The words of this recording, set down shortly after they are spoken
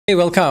Hey,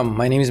 welcome.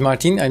 My name is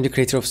Martin. I'm the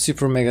creator of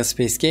Super Mega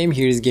Space Game.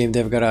 Here is Game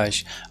Dev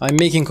Garage. I'm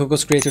making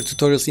Cocos Creator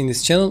tutorials in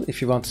this channel. If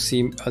you want to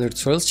see other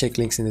tutorials, check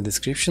links in the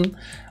description.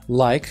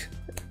 Like,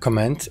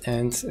 comment,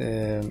 and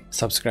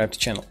subscribe to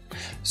the channel.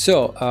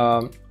 So,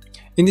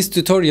 in this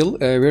tutorial,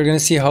 we're going to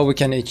see how we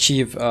can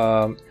achieve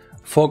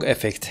fog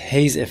effect,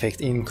 haze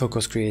effect in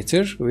Cocos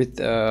Creator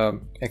with a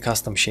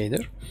custom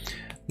shader.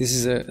 This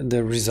is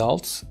the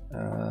result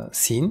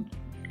scene.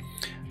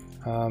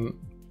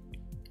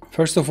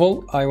 First of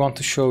all, I want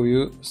to show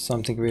you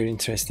something very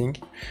interesting.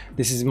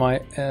 This is my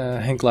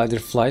hang glider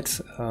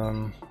flight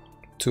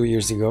 2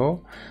 years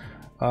ago.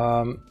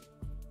 I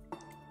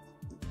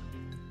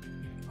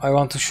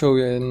want to show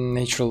you a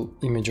natural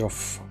image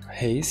of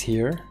haze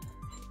here.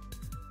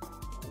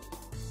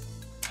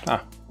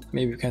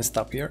 Maybe you can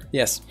stop here.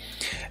 Yes,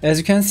 as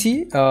you can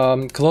see,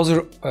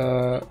 closer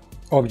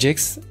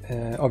objects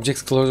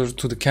closer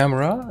to the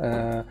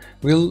camera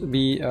will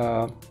be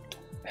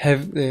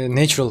have a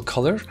natural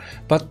color,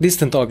 but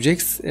distant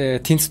objects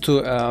tends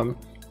to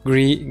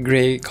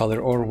gray color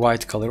or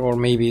white color, or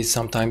maybe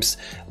sometimes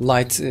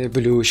light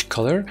bluish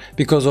color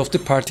because of the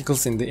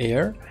particles in the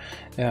air.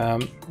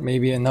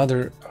 Maybe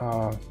another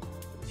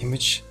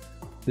image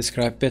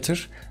describe better.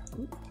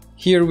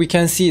 Here we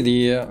can see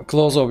the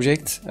close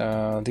object,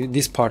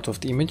 this part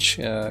of the image,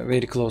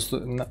 very closer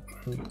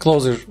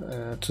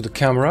to the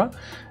camera,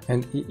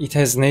 and it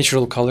has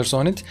natural colors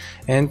on it.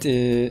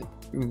 And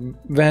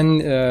when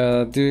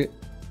the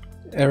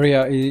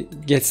area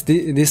gets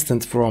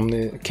distant from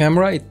the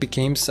camera, it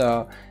becomes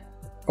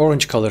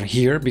orange color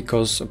here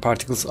because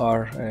particles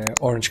are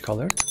orange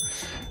colored.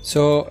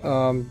 So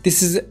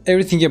this is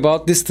everything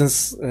about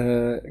distance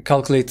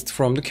calculated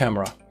from the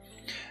camera.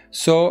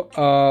 So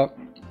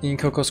in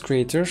Cocos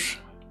Creator,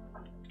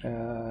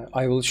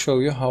 I will show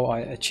you how I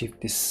achieve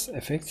this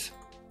effect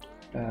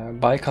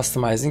by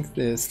customizing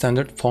the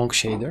standard phong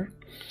shader.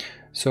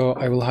 So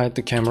I will hide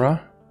the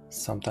camera.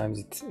 Sometimes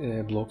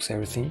it blocks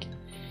everything,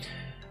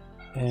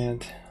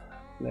 and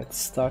let's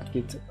start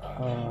with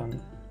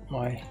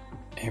my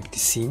empty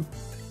scene.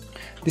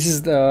 This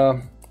is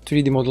the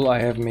 3D model I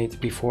have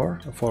made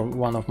before for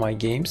one of my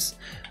games.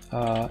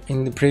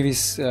 In the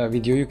previous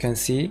video you can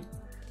see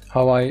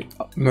how I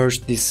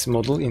merged this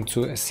model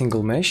into a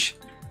single mesh,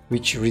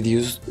 which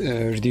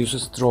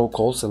reduces draw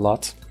calls a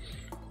lot.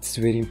 It's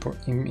a very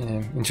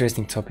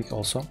interesting topic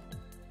also.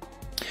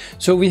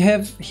 So we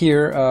have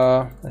here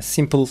a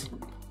simple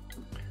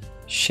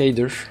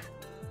shader,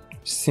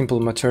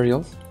 simple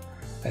material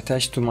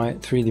attached to my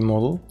 3D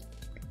model.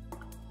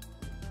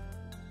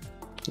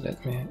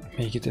 Let me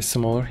make it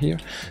smaller here.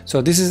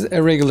 So this is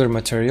a regular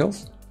material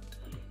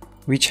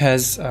which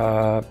has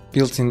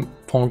built-in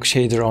phong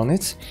shader on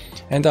it,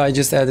 and I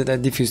just added a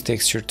diffuse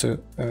texture to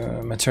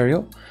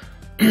material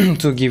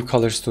to give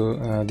colors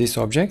to these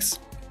objects.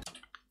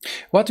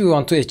 What we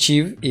want to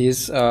achieve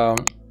is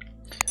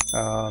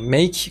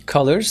make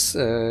colors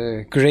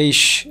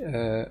grayish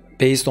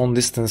based on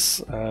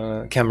distance,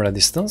 camera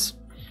distance.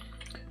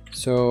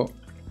 So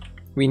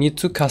we need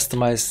to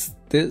customize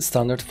the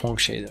standard phong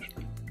shader.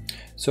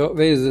 So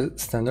where is the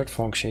standard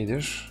phong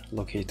shader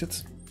located?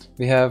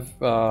 We have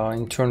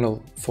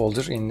internal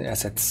folder in the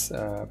assets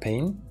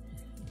pane.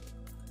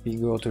 We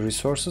go to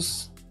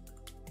resources,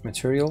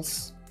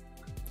 materials.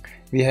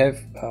 We have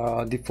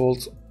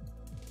default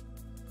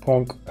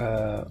phong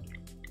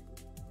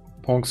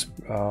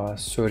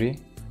sorry,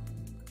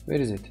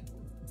 where is it?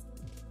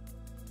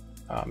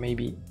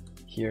 Maybe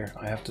here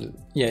I have to,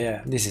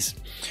 yeah, this is,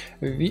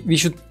 we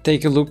should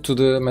take a look to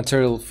the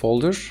materials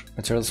folder,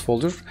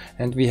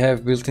 and we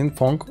have built-in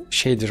phong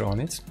shader on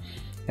it,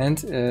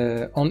 and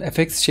on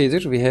effects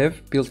shader we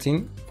have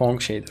built-in phong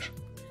shader.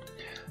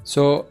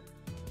 So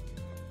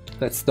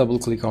let's double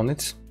click on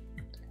it,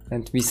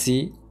 and we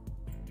see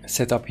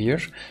setup here,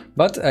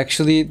 but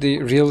actually the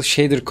real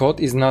shader code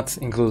is not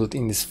included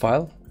in this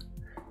file.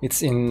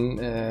 It's in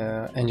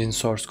engine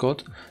source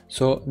code.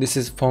 So this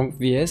is phong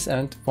vs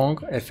and phong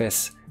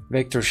fs,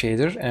 vector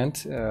shader and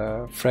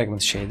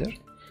fragment shader.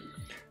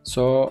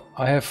 So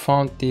I have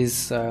found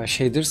these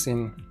shaders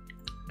in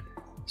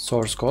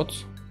source code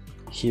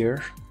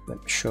here. Let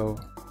me show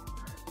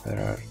where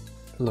are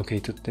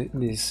located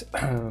these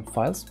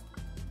files.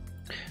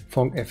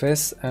 Phong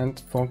fs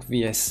and phong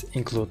vs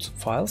include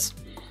files.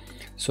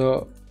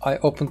 So I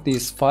opened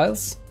these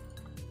files,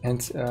 and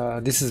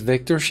this is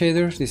vector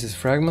shader, this is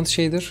fragment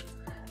shader,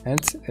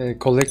 and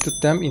collected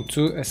them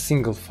into a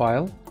single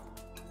file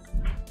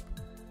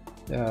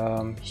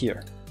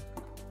here.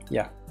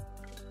 Yeah,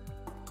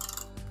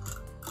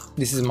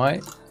 this is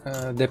my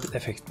depth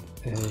effect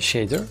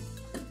shader.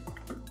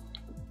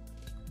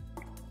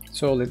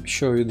 So let me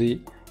show you the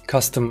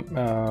custom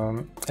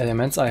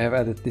elements. I have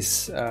added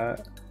this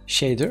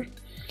shader.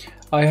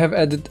 I have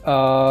added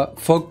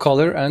fog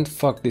color and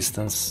fog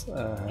distance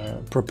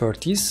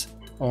properties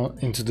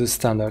into the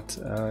standard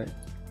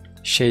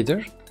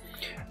shader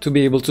to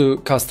be able to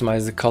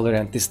customize the color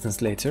and distance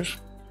later.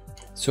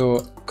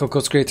 So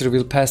Cocos Creator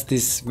will pass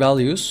these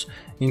values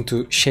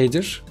into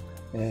shader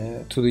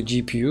to the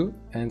GPU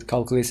and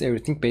calculates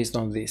everything based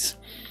on this.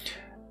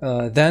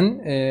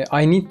 Then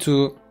I need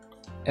to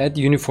add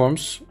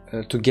uniforms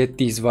to get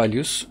these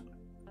values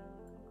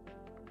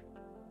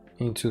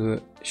into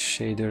the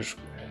shader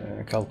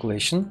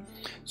calculation.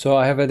 So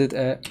I have added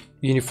a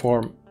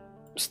uniform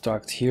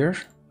struct here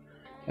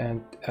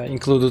and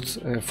included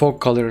fog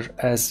color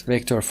as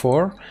vector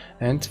 4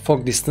 and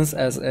fog distance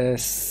as a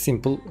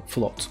simple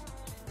float.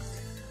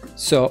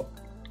 So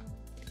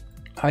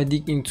I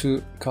dig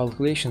into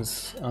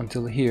calculations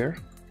until here.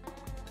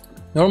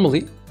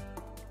 Normally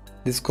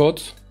this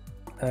code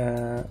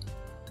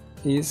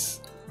is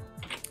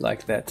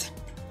like that.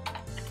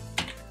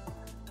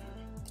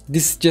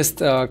 This just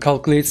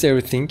calculates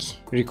everything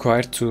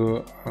required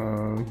to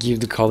give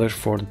the color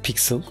for the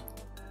pixel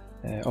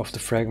of the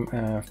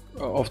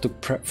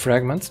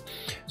fragment.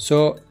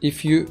 So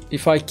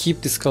if I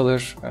keep this color,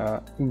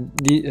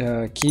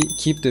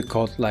 keep the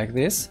code like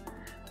this,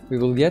 we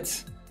will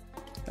get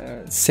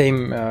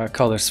same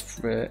colors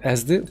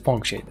as the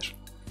phong shader.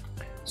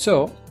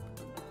 So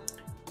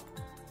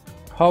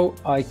how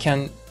I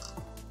can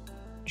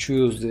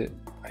choose the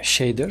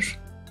shader?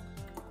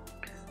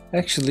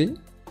 Actually,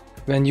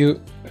 when you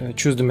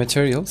choose the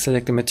material,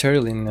 select the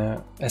material in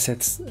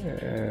assets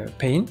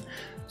pane,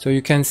 so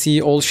you can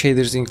see all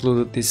shaders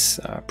included this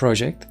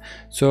project.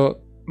 So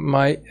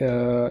my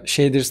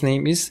shader's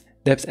name is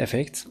depth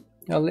effect.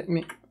 Now let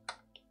me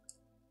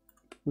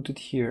put it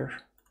here.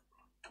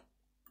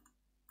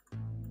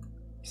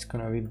 It's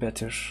gonna be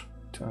better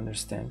to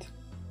understand.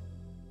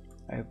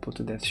 I will put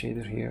the depth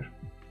shader here.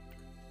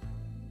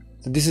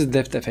 So this is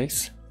depth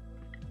effects.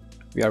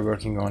 We are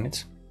working on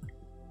it,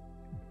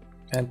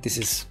 and this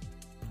is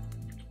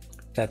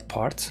that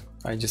part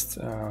I just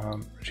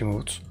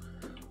removed.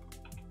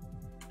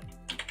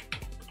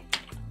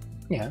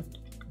 Yeah,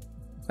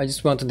 I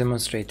just want to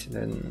demonstrate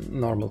the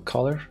normal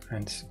color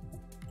and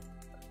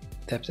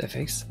depth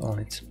effects on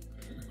it.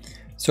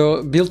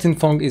 So built-in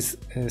phong is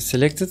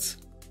selected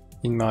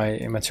in my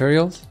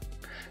material,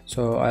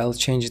 so I'll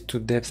change it to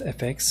depth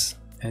effects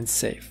and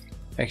save.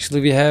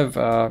 Actually, we have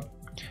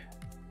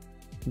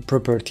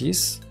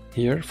properties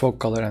here, fog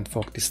color and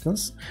fog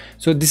distance.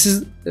 So this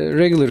is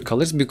regular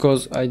colors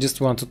because I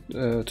just wanted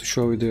to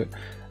show you the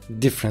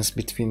difference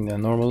between the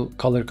normal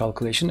color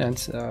calculation and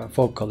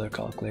fog color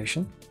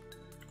calculation.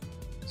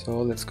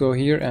 So let's go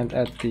here and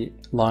add the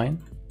line.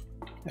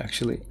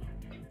 Actually,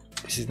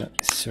 this is not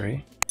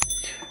necessary.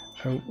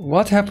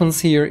 What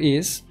happens here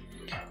is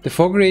the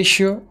fog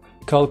ratio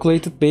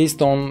calculated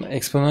based on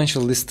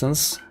exponential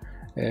distance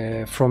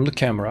from the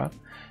camera.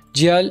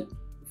 GL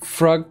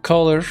frag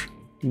color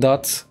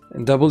dot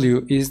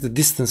W is the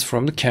distance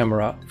from the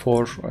camera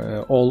for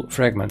all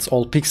fragments,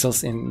 all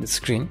pixels in the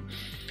screen.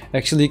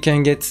 Actually, you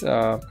can get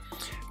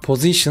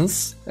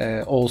positions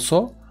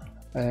also,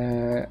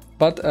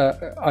 but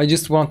I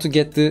just want to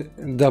get the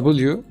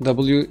W.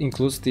 W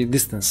includes the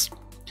distance.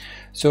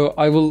 So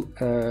I will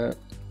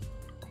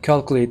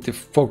calculate the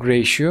fog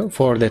ratio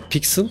for that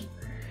pixel,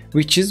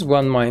 which is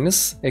 1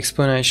 minus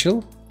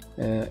exponential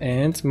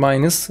and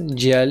minus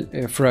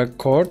GL frag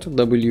chord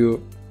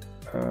W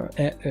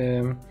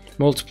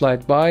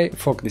multiplied by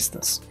fog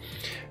distance.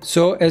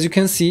 So as you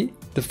can see,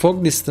 the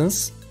fog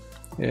distance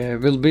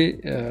will be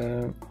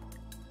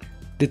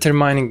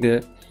determining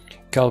the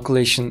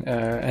calculation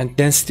and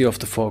density of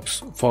the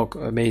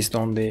fog based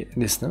on the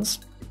distance.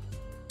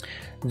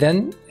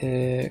 Then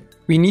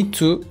we need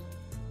to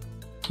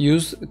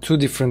use two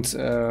different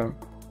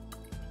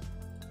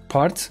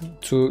parts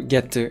to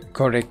get the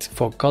correct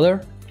fog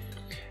color.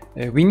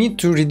 We need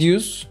to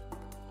reduce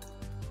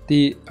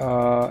the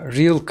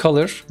real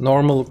color,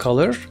 normal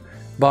color,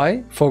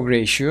 by fog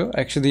ratio.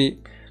 Actually,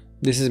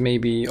 this is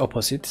maybe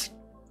opposite.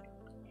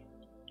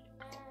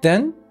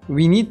 Then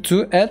we need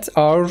to add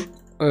our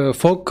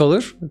fog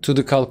color to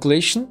the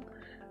calculation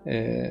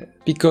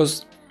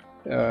because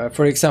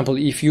for example,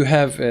 if you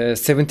have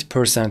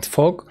 70%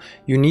 fog,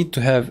 you need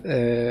to have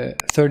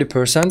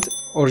 30%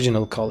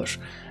 original color,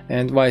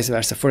 and vice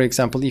versa. For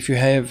example, if you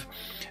have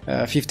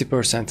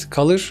 50%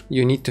 color,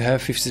 you need to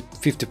have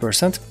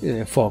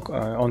 50% fog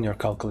on your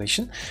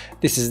calculation.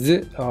 This is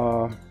the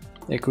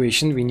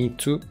equation we need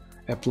to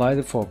apply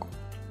the fog.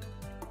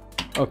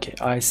 Okay,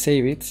 I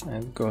save it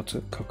and go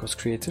to Cocos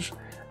Creator.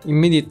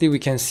 Immediately we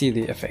can see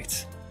the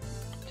effect.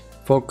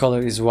 Fog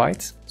color is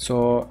white,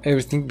 so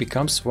everything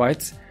becomes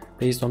white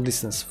based on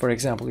distance. For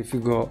example, if you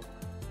go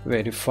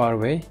very far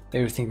away,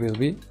 everything will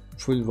be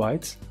full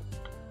white,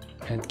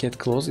 and get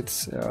close,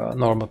 it's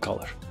normal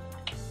color.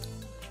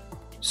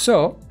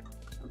 So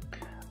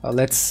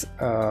let's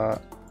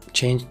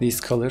change this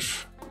color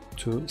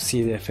to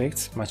see the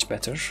effect much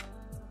better.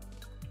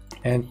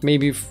 And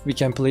maybe we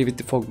can play with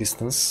the fog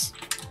distance,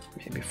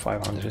 maybe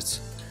 500,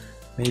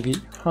 maybe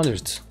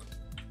 100.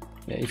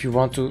 Yeah, if you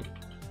want to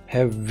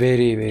have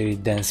very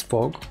dense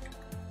fog,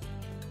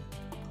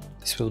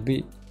 this will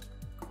be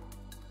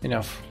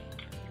enough.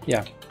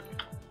 Yeah,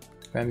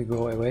 when we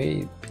go away,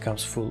 it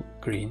becomes full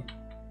green.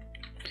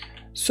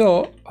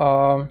 So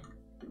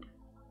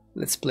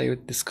let's play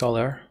with this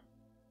color.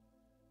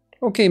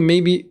 Okay,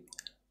 maybe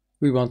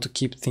we want to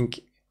keep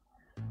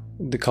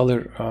the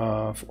color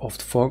of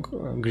the fog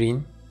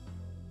green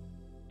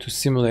to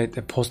simulate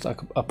a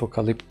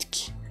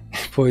post-apocalyptic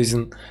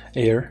poison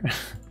air.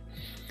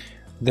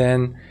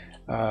 Then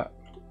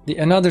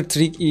another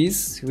trick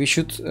is we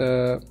should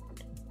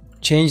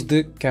change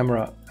the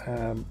camera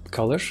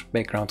color,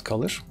 background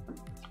color.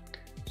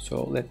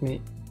 So let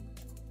me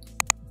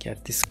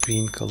get this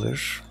green color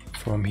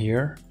from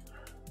here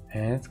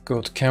and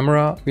go to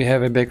camera. We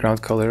have a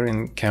background color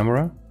in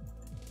camera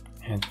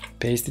and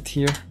paste it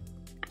here.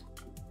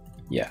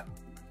 Yeah,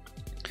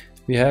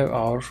 we have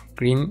our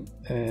green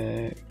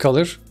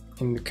color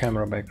in the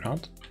camera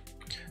background.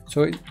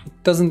 So it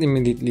doesn't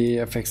immediately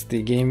affect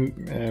the game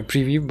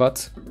preview,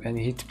 but when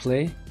you hit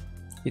play,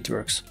 it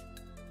works.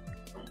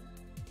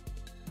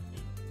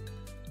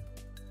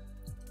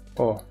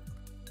 Oh,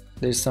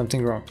 there's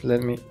something wrong.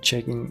 Let me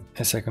check in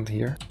a second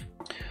here.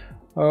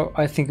 Oh,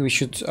 I think we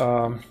should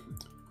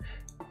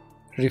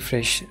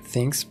refresh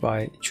things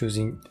by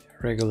choosing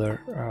regular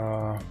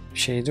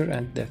shader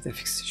and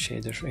DepthFX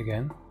shader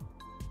again.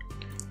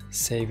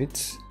 Save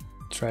it,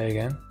 try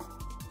again.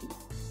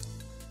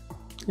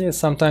 Yeah,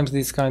 sometimes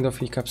these kind of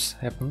hiccups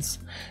happens.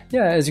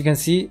 Yeah, as you can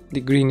see, the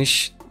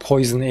greenish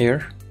poison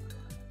air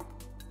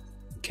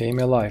came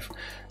alive.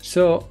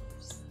 So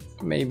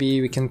maybe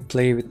we can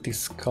play with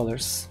these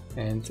colors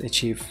and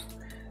achieve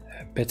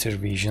a better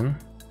vision,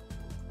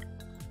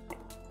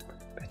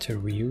 better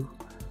view.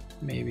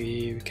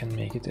 Maybe we can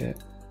make it a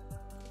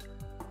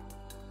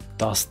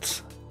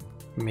dust,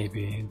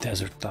 maybe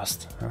desert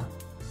dust, huh?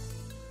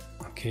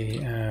 Okay,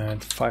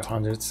 and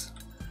 500,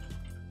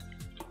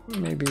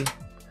 maybe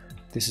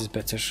this is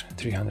better,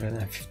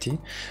 350.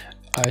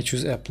 I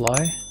choose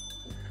apply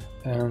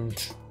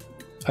and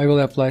I will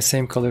apply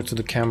same color to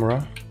the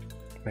camera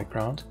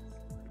background.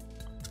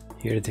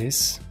 Here it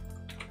is,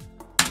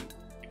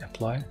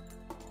 apply,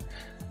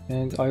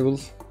 and I will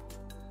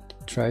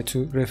try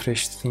to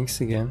refresh things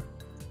again.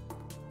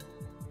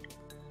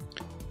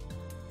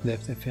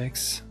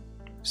 DepthFX,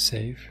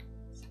 save.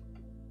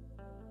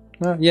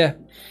 Yeah,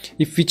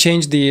 if we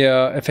change the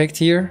effect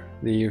here,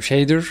 the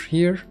shader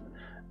here,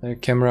 the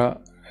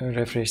camera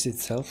refreshes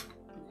itself.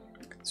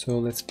 So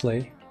let's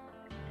play.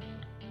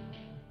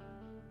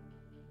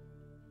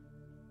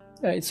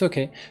 Yeah, it's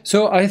okay.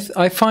 So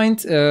I find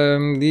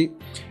the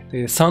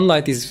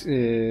sunlight is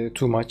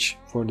too much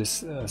for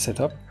this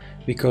setup,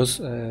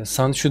 because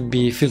sun should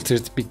be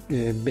filtered with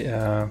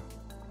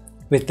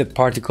the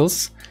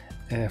particles,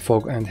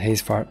 fog and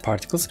haze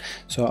particles.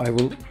 So I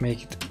will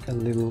make it a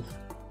little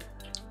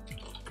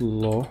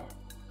low,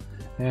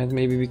 and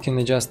maybe we can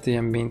adjust the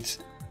ambient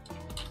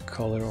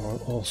color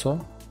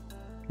also.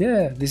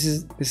 Yeah, this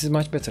is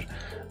much better.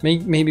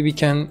 Maybe we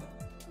can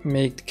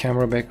make the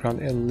camera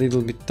background a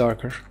little bit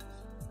darker.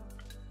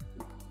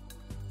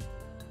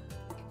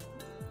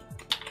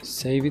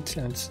 Save it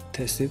and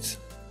test it.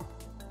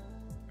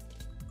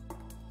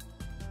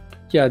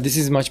 Yeah, this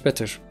is much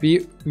better.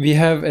 We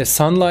have a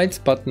sunlight,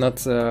 but not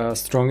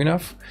strong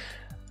enough.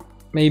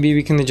 Maybe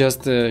we can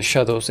adjust the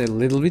shadows a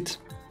little bit.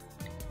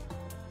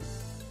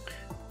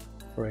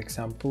 For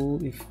example,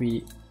 if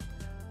we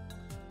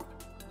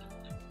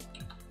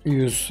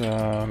use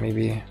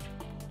maybe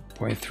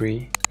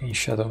 0.3 in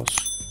shadows,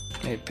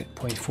 maybe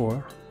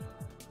 0.4,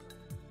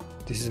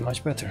 this is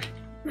much better.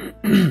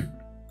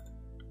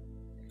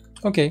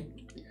 Okay,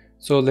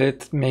 so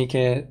let's make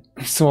a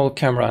small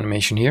camera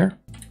animation here.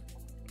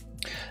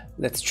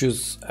 Let's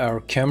choose our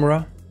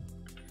camera,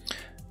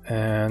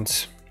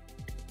 and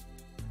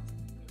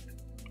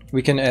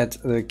we can add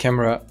the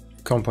camera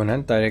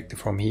component directly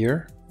from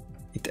here.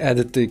 It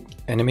added the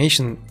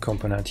animation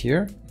component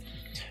here,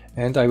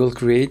 and I will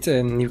create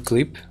a new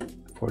clip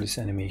for this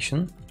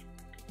animation.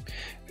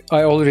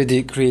 I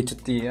already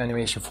created the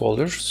animation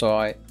folder, so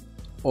I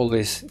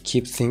always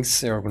keep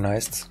things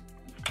organized.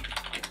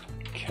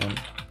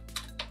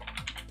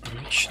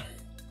 Animation.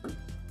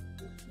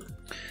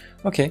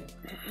 Okay.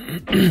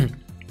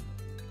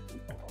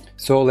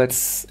 So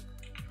let's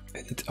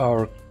edit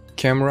our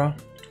camera.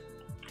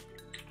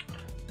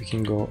 We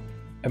can go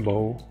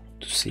above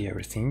to see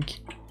everything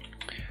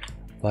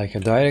like a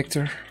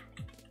director.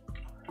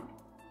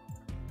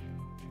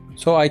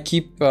 So I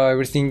keep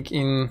everything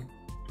in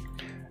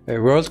a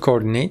world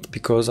coordinate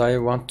because I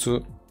want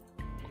to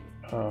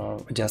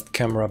adjust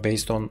camera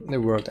based on the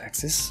world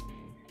axis.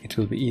 It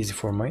will be easy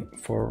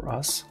for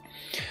us.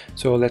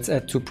 So let's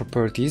add two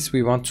properties.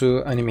 We want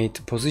to animate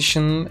the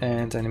position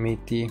and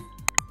animate the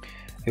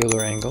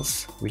Euler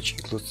angles, which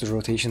includes the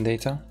rotation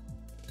data.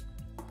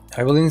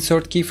 I will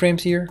insert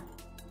keyframes here,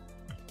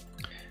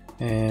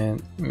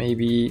 and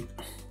maybe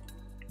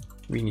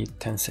we need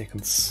 10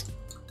 seconds.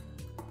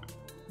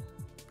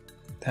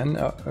 Then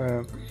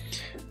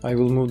I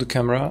will move the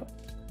camera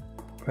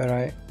where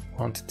I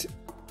want it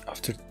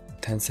after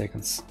 10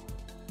 seconds.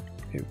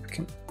 Maybe we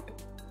can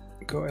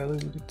go a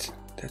little bit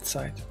that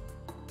side.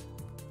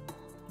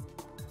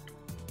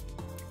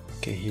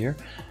 Okay, here.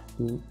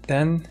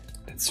 Then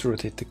let's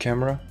rotate the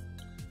camera.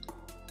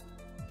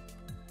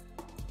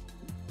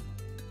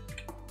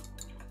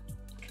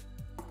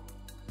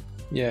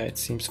 Yeah, it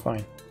seems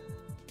fine.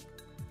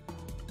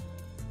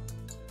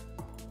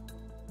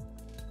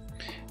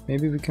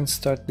 Maybe we can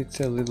start with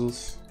a little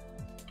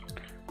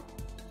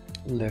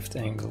left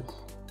angle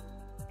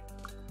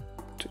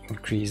to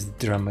increase the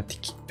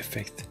dramatic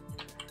effect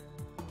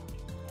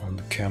on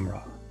the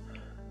camera.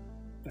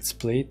 Let's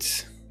play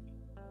it.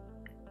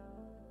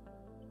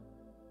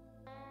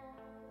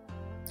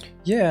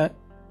 Yeah,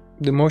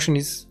 the motion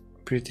is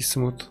pretty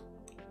smooth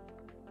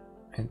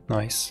and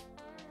nice.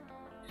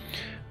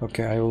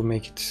 Okay, I will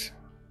make it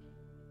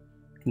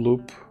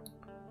loop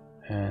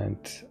and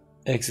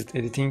exit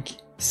editing,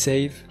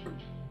 save,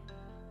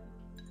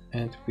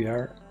 and we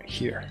are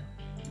here.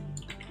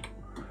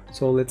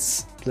 So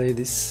let's play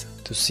this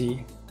to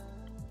see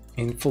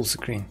in full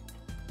screen.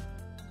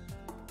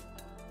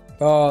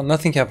 Oh,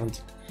 nothing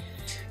happened.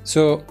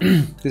 So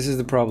this is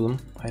the problem,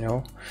 I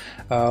know.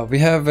 We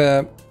have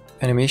an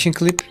animation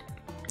clip.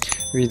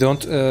 We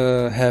don't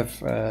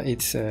have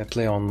it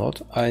play on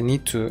load. I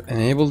need to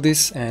enable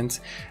this, and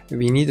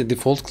we need a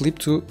default clip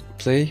to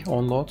play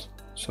on load.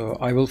 So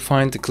I will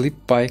find the clip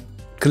by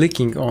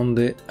clicking on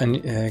the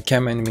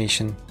cam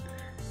animation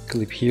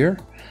clip here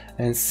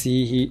and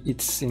see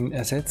it's in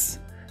assets.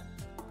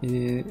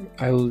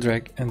 I will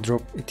drag and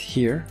drop it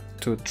here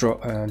to draw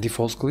a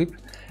default clip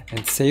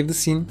and save the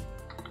scene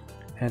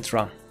and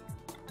run.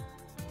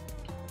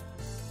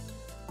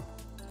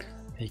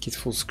 Make it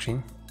full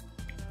screen.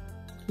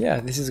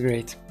 Yeah, this is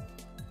great.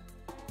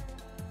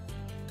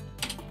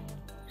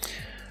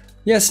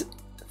 Yes,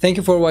 thank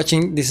you for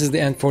watching. This is the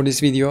end for this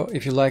video.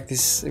 If you like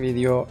this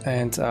video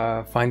and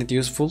find it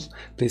useful,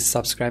 please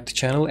subscribe to the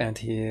channel and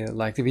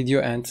like the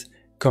video and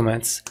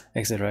comments,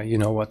 etc. You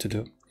know what to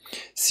do.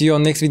 See you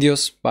on next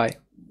videos. Bye.